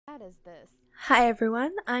What is this? Hi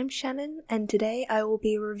everyone, I'm Shannon and today I will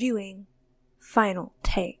be reviewing Final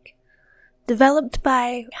Take. Developed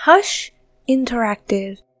by Hush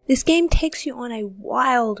Interactive, this game takes you on a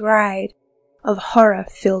wild ride of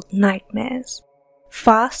horror-filled nightmares.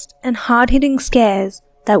 Fast and hard-hitting scares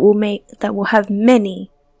that will have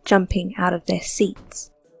many jumping out of their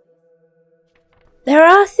seats. There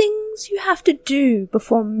are things you have to do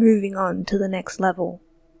before moving on to the next level.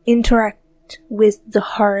 Interact with the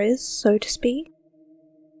horrors, so to speak.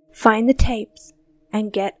 Find the tapes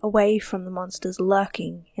and get away from the monsters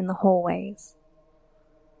lurking in the hallways.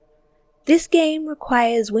 This game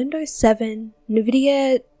requires Windows 7,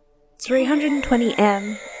 NVIDIA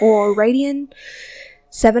 320M or Radeon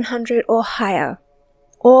 700 or higher,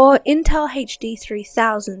 or Intel HD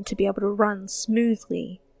 3000 to be able to run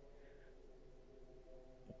smoothly.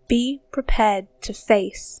 Be prepared to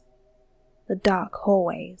face the dark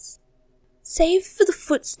hallways. Save for the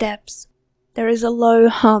footsteps, there is a low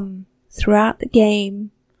hum throughout the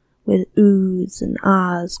game with oohs and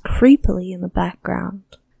ahs creepily in the background.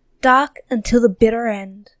 Dark until the bitter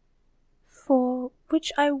end, for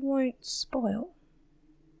which I won't spoil.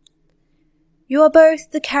 You are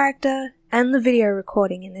both the character and the video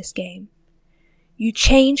recording in this game. You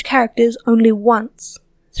change characters only once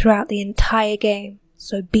throughout the entire game,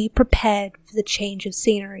 so be prepared for the change of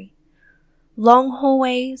scenery. Long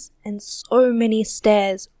hallways and so many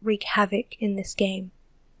stairs wreak havoc in this game.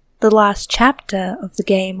 The last chapter of the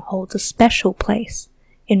game holds a special place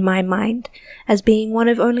in my mind as being one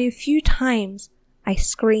of only a few times I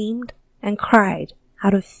screamed and cried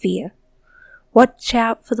out of fear. Watch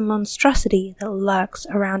out for the monstrosity that lurks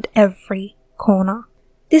around every corner.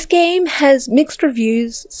 This game has mixed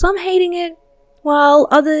reviews, some hating it, while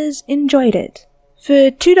others enjoyed it.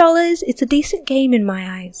 For $2, it's a decent game in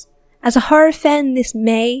my eyes. As a horror fan, this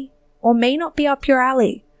may or may not be up your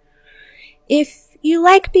alley. If you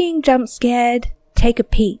like being jump scared, take a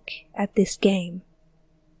peek at this game.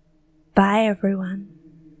 Bye everyone.